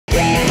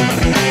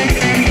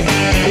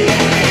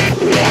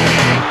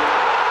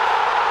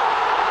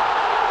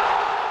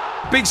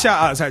big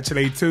shout outs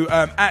actually to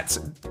at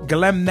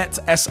Glemnet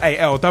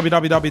SAL,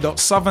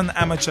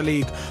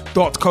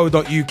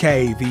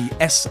 www.southernamateurleague.co.uk, the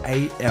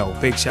SAL.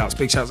 Big shouts.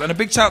 And a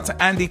big shout to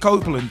Andy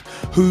Copeland,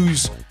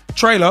 whose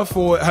trailer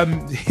for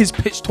his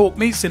Pitch Talk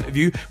Meets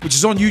interview, which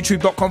is on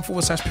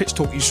youtube.com/Pitch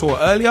Talk, you saw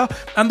earlier.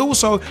 And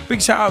also,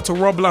 big shout out to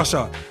Rob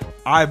Lusher,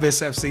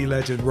 Ibis FC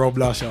legend Rob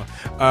Lusher,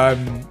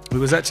 who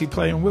was actually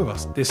playing with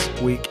us this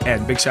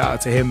weekend. Big shout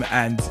out to him,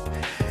 and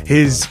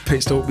his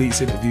Pitch Talk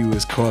Meets interview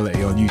was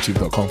quality on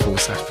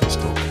youtube.com/Pitch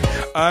Talk.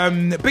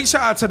 Big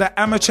shout out to the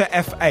Amateur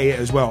FA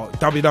as well,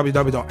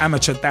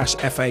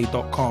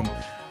 www.amateur-fa.com.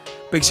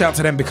 Big shout out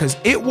to them because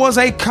it was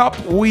a cup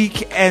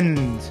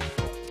weekend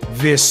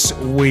this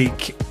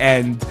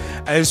weekend.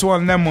 And it's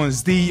one of them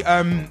ones. The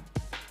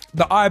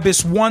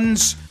Ibis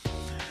Ones.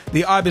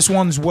 The Ibis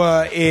Ones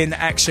were in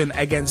action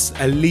against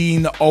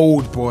Lean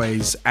Old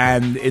Boys,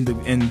 and in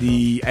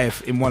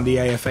one of the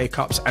AFA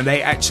Cups, and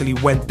they actually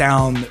went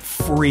down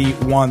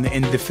 3-1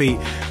 in defeat,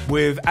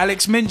 with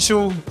Alex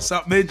Minchell,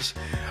 sup Minch,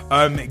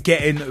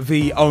 getting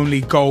the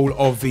only goal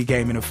of the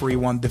game in a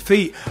 3-1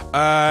 defeat.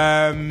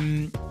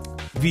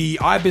 The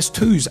Ibis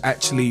 2s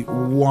actually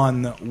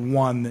won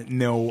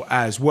 1-0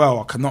 as well.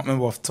 I cannot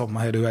remember off the top of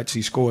my head who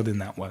actually scored in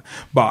that one,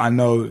 but I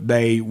know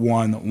they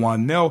won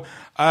 1-0.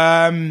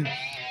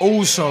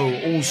 Also,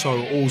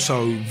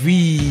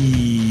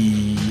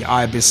 the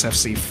Ibis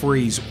FC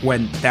 3s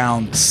went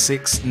down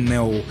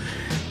 6-0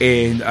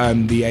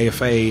 in the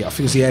AFA, I think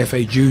it was the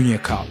AFA Junior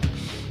Cup,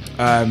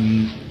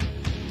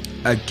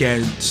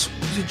 against,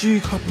 was it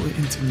Junior Cup or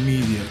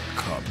Intermediate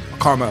Cup? I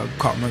can't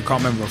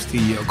remember off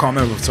the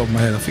top of my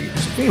head. I think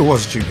it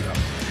was Junior Cup.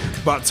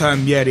 But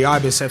yeah, the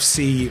Ibis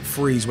FC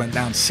 3s went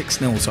down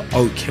 6-0 to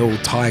Oak Hill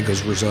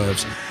Tigers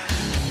reserves.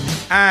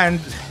 And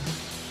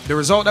the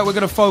result that we're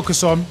going to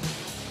focus on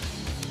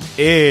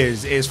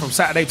is from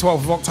Saturday 12th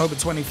of October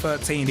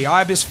 2013. The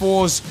Ibis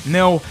 4s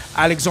 0,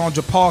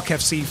 Alexandra Park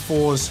FC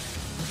 4s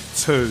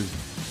 2.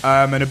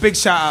 And a big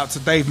shout out to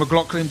Dave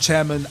McLaughlin,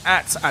 chairman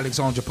at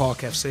Alexandra Park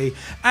FC,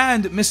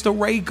 and Mr.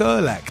 Ray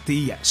Gerlach,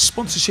 the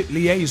sponsorship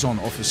liaison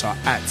officer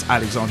at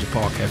Alexandra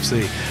Park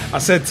FC. I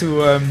said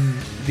to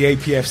the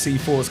APFC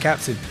 4s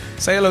captain,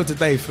 say hello to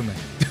Dave for me.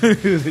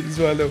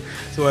 So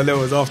I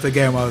was after the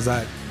game, I was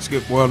like,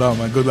 Skip, well done,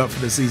 man. Good luck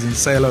for the season.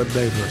 Say hello to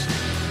Dave for us.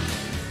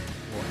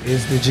 What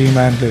is the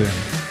G-Man doing?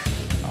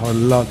 I would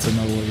love to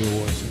know what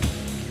you're watching.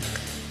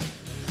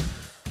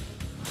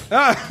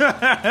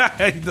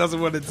 He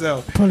doesn't want to tell.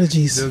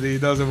 Apologies. He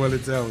doesn't want to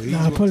tell.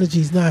 No,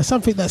 apologies. No,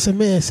 something that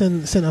Samir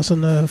sent us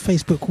on the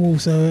Facebook wall.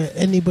 So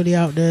anybody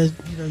out there,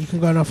 you can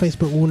go on our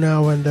Facebook wall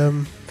now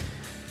and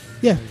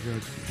yeah.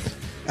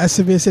 As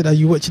Samir said, are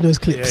you watching those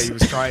clips? Yeah, he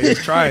was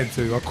trying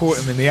to. I caught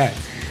him in the act.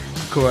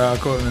 I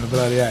caught him in the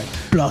bloody act.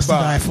 Blasted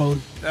iPhone.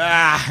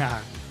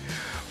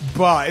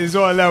 But it's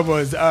all that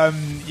was.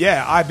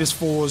 Yeah, Ibis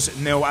 4s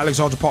 0,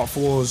 Alexandra Park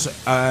 4s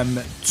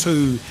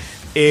 2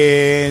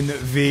 in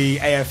the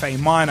AFA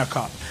Minor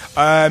Cup.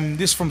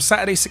 This from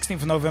Saturday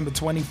 16th of November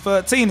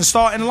 2013. The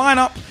starting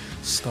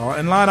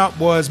lineup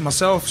was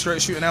myself,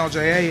 straight shooting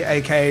LJA,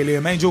 aka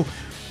Liam Angel,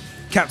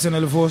 captain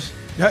of the force.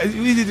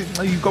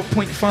 You've got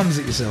pointy thumbs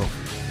at yourself.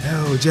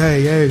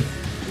 LJA. I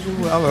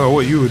don't know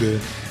what you were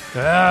doing.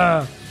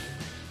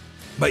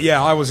 But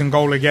yeah, I was in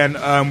goal again.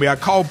 We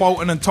had Carl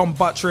Bolton and Tom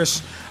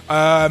Buttress,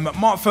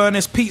 Mark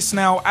Furness, Pete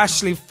Snell,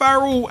 Ashley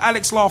Farrell,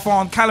 Alex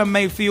Laugharn, Callum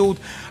Mayfield,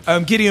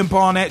 Gideon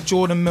Barnett,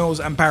 Jordan Mills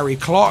and Barry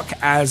Clark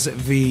as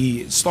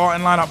the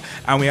starting lineup.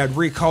 And we had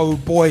Rico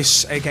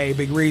Boyce, aka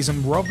Big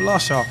Reason, Rob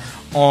Lusher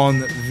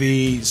on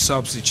the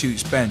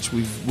substitutes bench.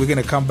 We're going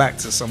to come back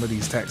to some of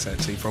these texts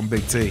actually from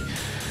Big T,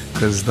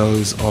 because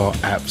those are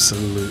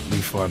absolutely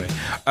funny.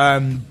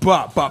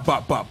 But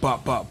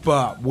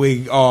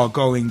we are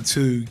going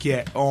to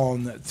get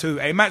on to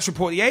a match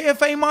report. The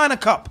AFA Minor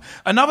Cup.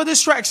 Another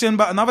distraction,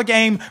 but another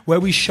game where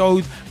we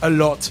showed a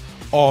lot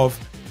of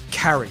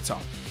character.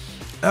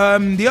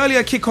 The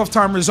earlier kickoff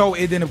time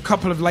resulted in a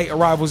couple of late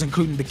arrivals,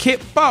 including the kit,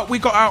 but we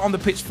got out on the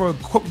pitch for a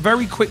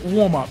very quick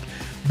warm-up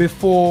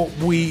before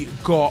we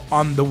got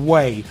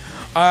underway.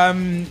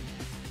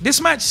 This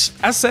match,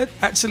 as said,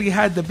 actually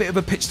had a bit of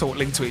a pitch talk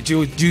link to it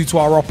due to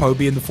our oppo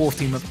being the fourth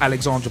team of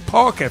Alexandra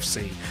Park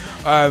FC,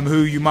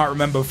 who you might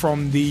remember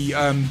from the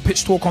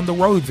pitch talk on the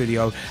road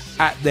video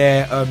at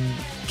their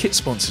kit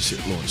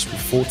sponsorship launch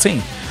with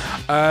 14.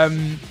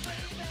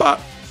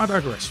 But I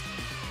digress.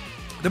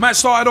 The match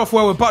started off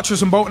well with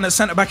Buttress and Bolton at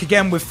centre-back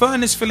again, with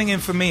Furness filling in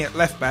for me at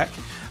left-back.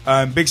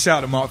 Big shout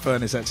out to Mark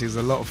Furness, actually. It was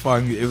a lot of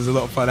fun. It was a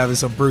lot of fun having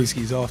some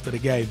brewskis after the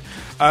game.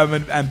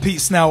 And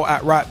Pete Snell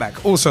at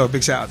right-back. Also a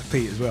big shout out to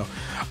Pete as well.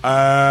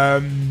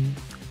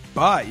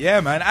 But yeah,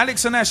 man,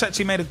 Alex and Ash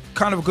actually made a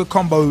kind of a good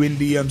combo in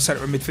the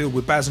centre of midfield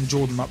with Baz and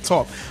Jordan up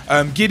top.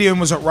 Gideon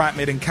was at right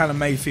mid and Callum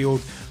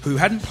Mayfield, who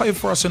hadn't played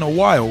for us in a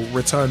while,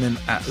 returning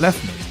at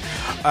left mid.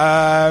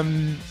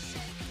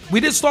 We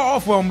did start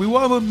off well, and we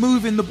were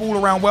moving the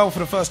ball around well for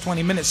the first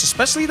 20 minutes,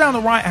 especially down the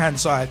right-hand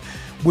side,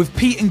 with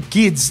Pete and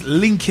Gids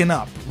linking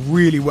up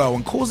really well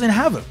and causing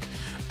havoc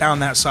down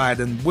that side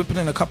and whipping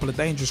in a couple of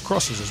dangerous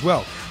crosses as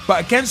well.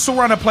 But against the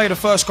runner play, the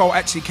first goal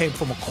actually came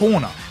from a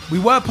corner. We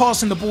were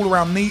passing the ball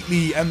around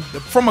neatly, and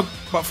from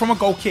a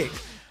goal kick,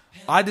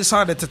 I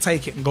decided to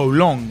take it and go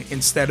long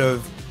instead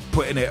of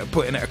putting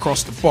it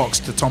across the box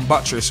to Tom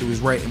Buttress, who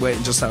was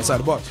waiting just outside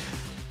the box.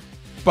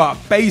 But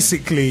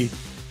basically,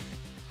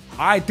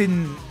 I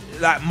didn't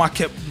like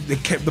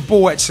the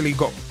ball actually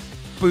got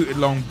booted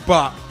long,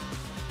 but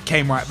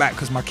came right back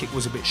because my kick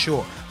was a bit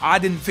short. I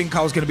didn't think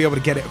I was going to be able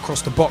to get it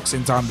across the box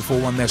in time before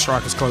one of their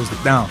strikers closed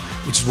it down,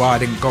 which is why I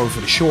didn't go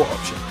for the short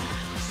option.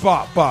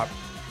 But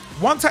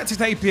one tactic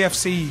that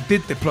APFC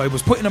did deploy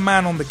was putting a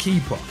man on the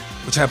keeper,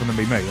 which happened to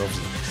be me,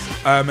 obviously.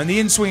 And the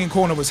in-swinging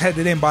corner was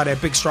headed in by their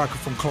big striker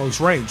from close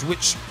range,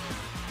 which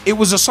it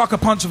was a sucker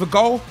punch of a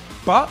goal,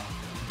 but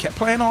we kept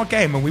playing our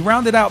game and we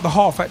rounded out the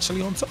half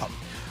actually on top.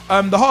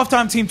 The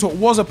halftime team talk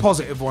was a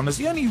positive one, as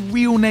the only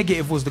real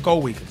negative was the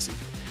goal we conceded.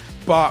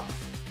 But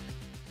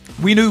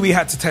we knew we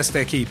had to test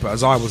their keeper,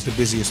 as I was the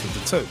busiest of the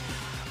two.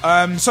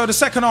 So the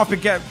second half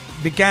began,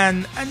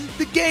 and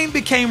the game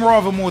became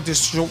rather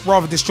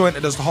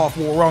disjointed as the half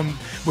wore on,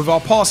 with our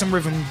passing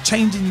rhythm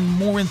changing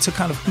more into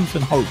kind of hoof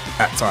and hope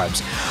at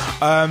times.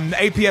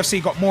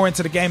 APFC got more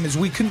into the game as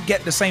we couldn't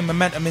get the same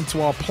momentum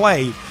into our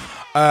play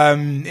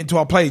during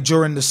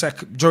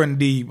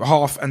the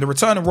half, and the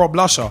return of Rob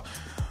Lusher,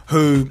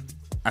 who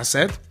I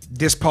said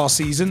this past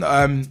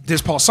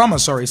summer,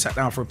 sat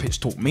down for a Pitch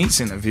Talk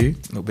Meets interview.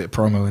 A little bit of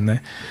promo in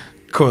there.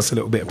 Of course, a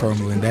little bit of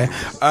promo in there.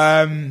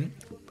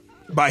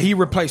 But he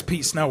replaced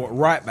Pete Snell at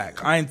right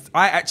back. I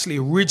actually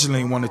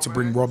originally wanted to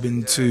bring Rob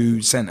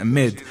into centre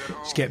mid,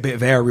 just get a bit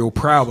of aerial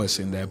prowess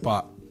in there,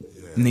 but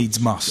needs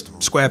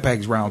must. Square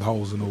pegs, round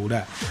holes and all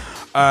that.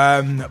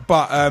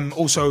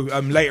 Also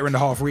later in the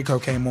half, Rico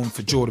came on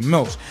for Jordan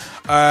Mills.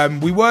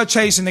 We were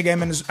chasing the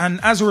game, and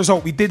as a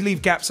result, we did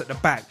leave gaps at the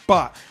back.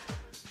 But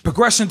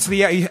progression to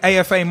the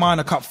AFA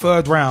Minor Cup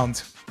third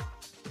round,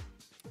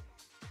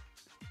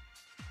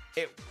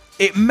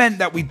 it meant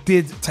that we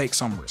did take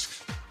some risks.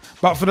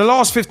 But for the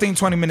last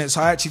 15-20 minutes,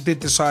 I actually did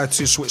decide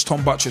to switch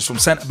Tom Buttress from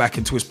centre-back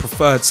into his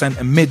preferred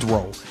centre-mid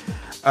role.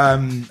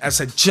 As I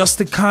said, just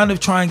to kind of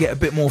try and get a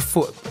bit more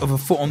foot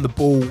on the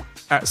ball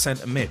at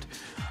centre-mid.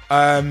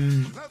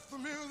 And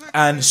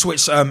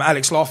switch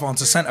Alex Laugharn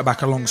to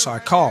centre-back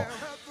alongside Carl.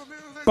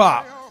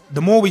 But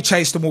the more we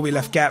chased, the more we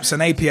left gaps,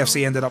 and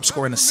APFC ended up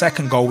scoring a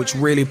second goal, which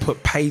really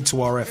put paid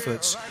to our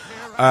efforts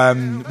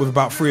with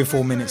about 3 or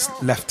 4 minutes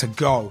left to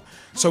go.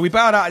 So we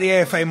bowed out of the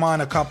AFA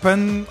Minor Cup,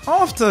 and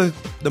after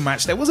the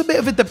match, there was a bit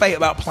of a debate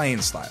about playing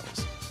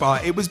styles.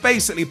 But it was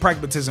basically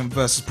pragmatism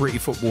versus pretty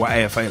football at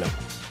AFA level,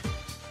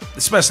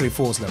 especially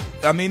fours level.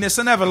 I mean, it's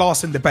an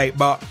everlasting debate,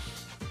 but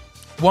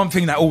one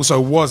thing that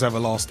also was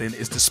everlasting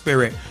is the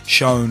spirit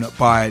shown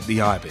by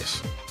the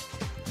Ibis.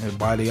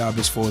 By the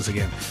Ibis fours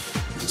again.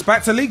 It's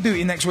back to league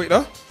duty next week,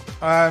 though,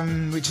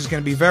 which is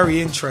going to be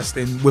very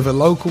interesting, with a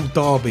local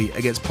derby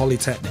against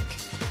Polytechnic.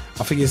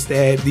 I think it's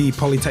the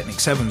Polytechnic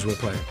Sevens we're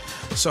playing.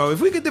 So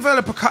if we could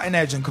develop a cutting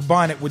edge and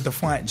combine it with the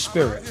fighting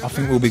spirit, I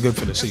think we'll be good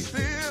for the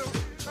season.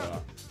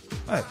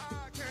 Hey,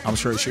 I'm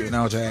sure it's shooting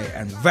LJ,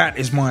 and that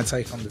is my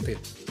take on the deal.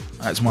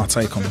 That's my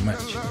take on the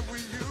match.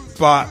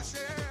 But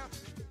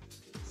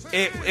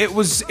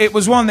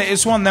it's one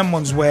of them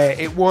ones where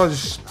it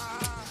was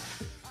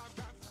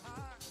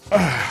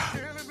a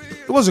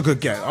good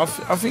game. I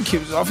think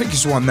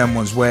it's one of them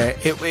ones where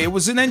it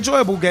was an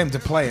enjoyable game to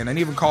play, and then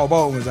even Carl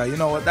Bolton was like, you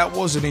know what, that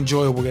was an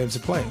enjoyable game to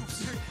play.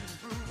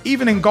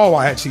 Even in goal,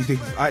 I actually did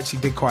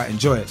quite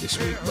enjoy it this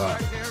week,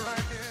 but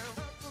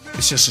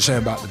it's just a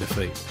shame about the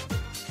defeat.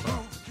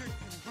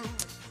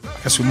 I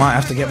guess we might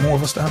have to get more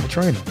of us down to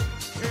training.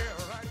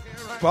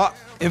 But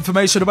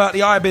information about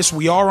the Ibis,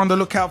 we are on the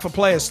lookout for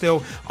players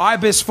still.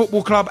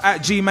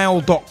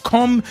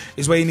 ibisfootballclub@gmail.com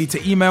is where you need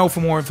to email for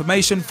more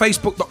information.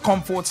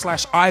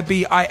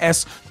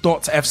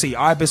 Facebook.com/IBIS.FC,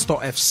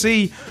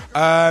 ibis.fc,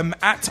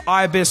 at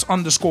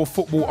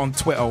IBIS_football on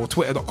Twitter, or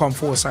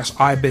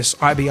twitter.com/IBIS,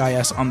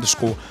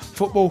 IBIS_football.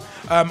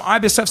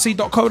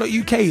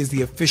 IBISFC.co.uk is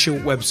the official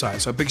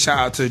website. So big shout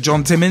out to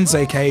John Timmins,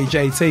 aka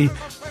JT,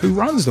 who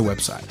runs the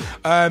website.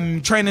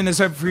 Training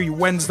is every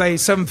Wednesday,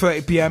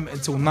 7:30 p.m.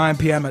 until 9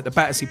 p.m. at the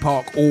Battersea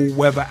Park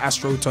all-weather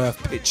AstroTurf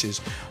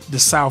pitches, the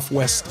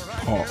southwest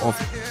part of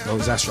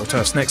those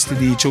AstroTurfs, next to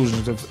the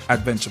Children's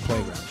Adventure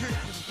Playground.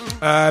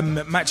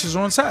 Matches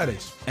are on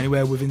Saturdays,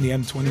 anywhere within the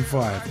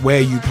M25.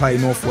 Where you play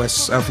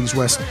northwest, southeast,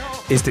 west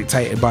is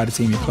dictated by the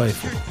team you play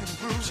for.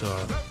 So,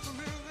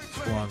 it's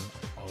one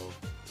of...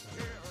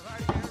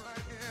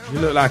 You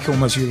look like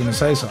almost you were going to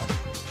say something.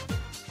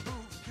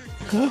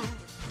 Huh?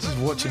 Just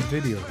watching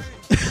videos.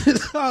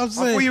 I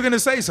thought you were going to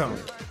say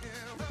something.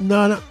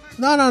 No.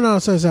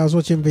 So I was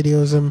watching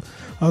videos.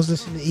 I was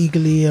listening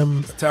eagerly.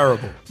 It's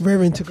terrible.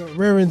 Raring to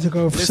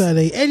go for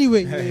Saturday.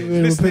 Anyway,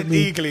 listening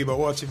eagerly but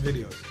watching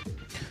videos.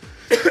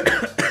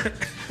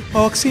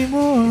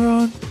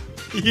 Oxymoron.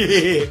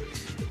 Yeah.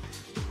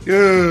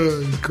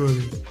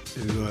 Good.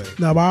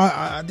 No, but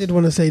I did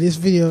want to say this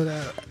video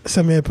that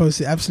Samir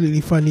posted,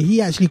 absolutely funny.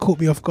 He actually caught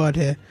me off guard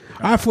here.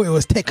 I thought it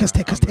was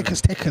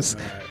Techers.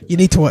 You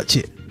need to watch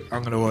it.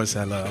 I'm going to watch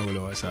that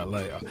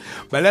later.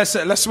 But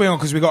let's swing on,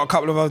 because we got a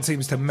couple of other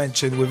teams to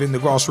mention within the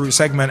grassroots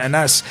segment, and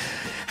that's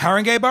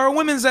Haringey Borough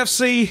Women's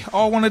FC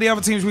are one of the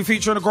other teams we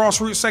feature in the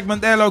grassroots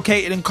segment. They're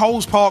located in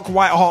Coles Park,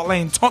 White Hart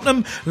Lane,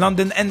 Tottenham,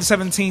 London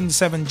N17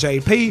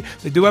 7JP.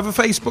 They do have a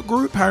Facebook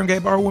group,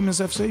 Haringey Borough Women's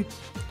FC.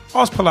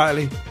 Ask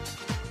politely.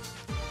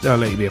 They'll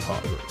let you be a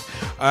part of it.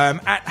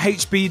 At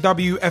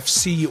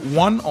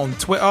HBWFC1 on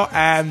Twitter,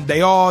 and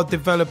they are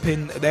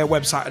developing their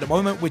website at the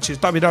moment, which is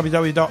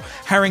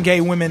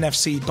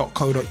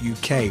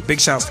www.haringeywomenfc.co.uk. Big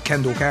shouts to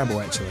Kendall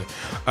Campbell, actually,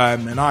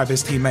 an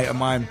Ibis teammate of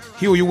mine.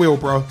 Heal your wheel,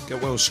 bro.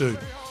 Get well soon.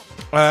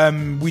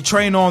 We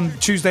train on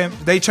Tuesday.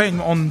 They train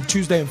on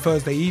Tuesday and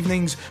Thursday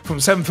evenings from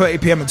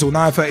 7:30 p.m. until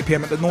 9:30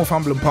 p.m. at the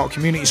Northumberland Park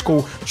Community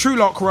School,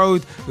 Truelock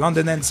Road,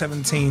 London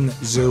N17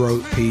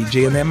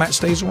 0PG, and their match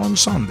days are on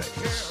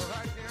Sundays.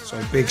 So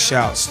big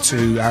shouts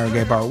to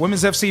Haringey Borough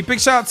Women's FC. Big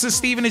shout to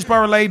Stevenage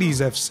Borough Ladies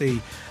FC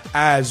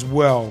as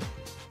well.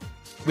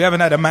 We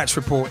haven't had a match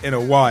report in a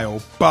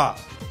while, but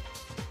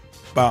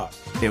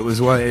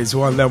it's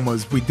one of them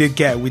was we did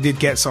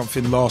get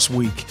something last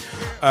week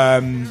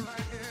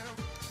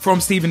from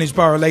Stevenage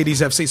Borough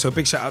Ladies FC. So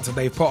big shout out to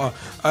Dave Potter.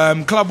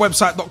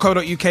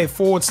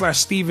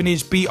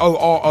 Clubwebsite.co.uk/Stevenage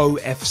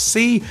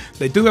BOROFC.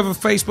 They do have a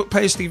Facebook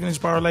page,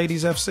 Stevenage Borough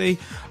Ladies FC.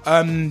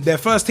 Their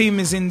first team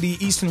is in the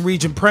Eastern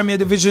Region Premier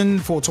Division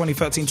for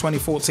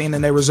 2013-2014,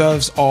 and their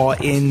reserves are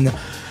in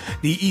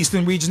the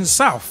Eastern Region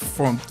South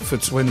for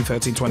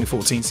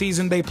 2013-2014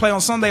 season. They play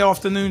on Sunday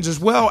afternoons as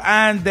well,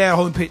 and their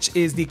home pitch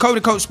is the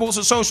Codecote Sports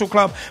and Social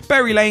Club,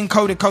 Berry Lane,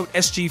 Codecote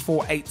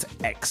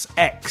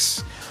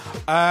SG48XX.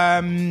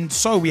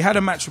 So we had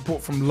a match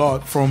report from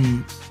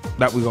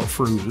that we got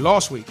through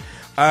last week,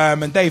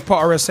 and Dave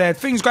Potter has said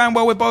things going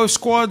well with both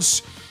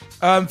squads.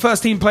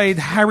 First team played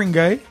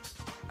Haringey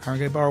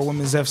Borough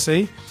Women's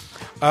FC,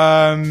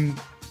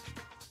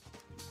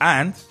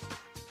 and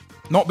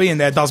not being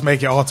there does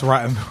make it hard to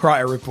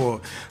write a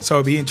report, so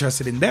I'll be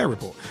interested in their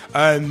report.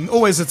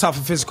 Always a tough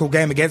and physical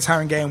game against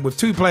Haringey, and with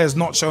two players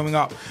not showing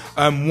up,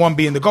 one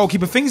being the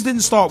goalkeeper, things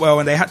didn't start well,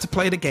 and they had to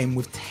play the game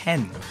with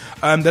 10.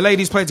 The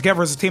ladies played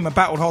together as a team and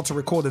battled hard to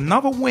record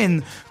another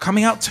win,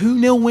 coming out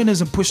 2-0 winners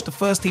and pushed the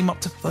first team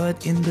up to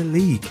third in the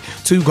league.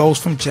 2 goals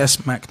from Jess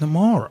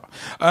McNamara.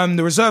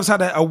 The reserves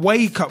had a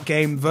away cup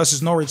game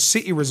versus Norwich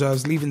City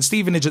reserves, leaving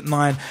Stevenage at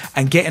 9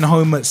 and getting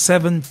home at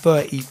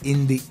 7:30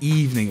 in the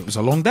evening. It was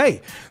a long day.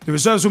 The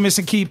reserves were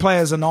missing key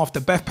players, and after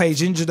Beth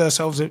Page injured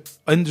herself in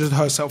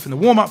the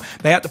warm-up,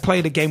 they had to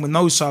play the game with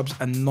no subs,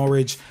 and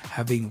Norwich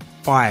having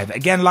 5.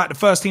 Again, like the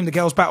first team, the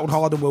girls battled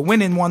hard and were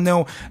winning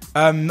 1-0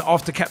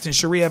 after captain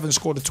Cherie Evans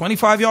scored a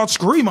 25-yard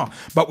screamer.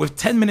 But with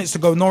 10 minutes to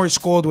go, Norwich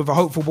scored with a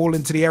hopeful ball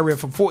into the area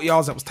from 40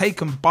 yards that was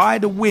taken by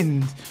the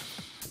wind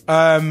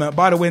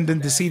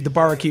and deceived the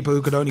Borough keeper,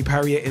 who could only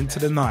parry it into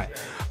the night.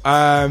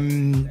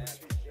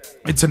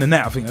 Into the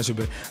net, I think that should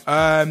be.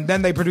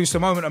 Then they produced a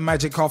moment of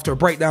magic after a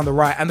break down the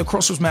right, and the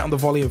cross was met on the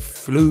volley and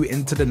flew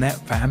into the net,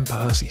 Van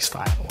Persie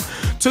style.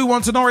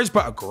 2-1 to Norwich,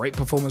 but a great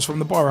performance from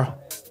the Borough.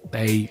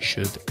 They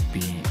should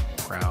be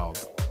proud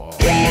of.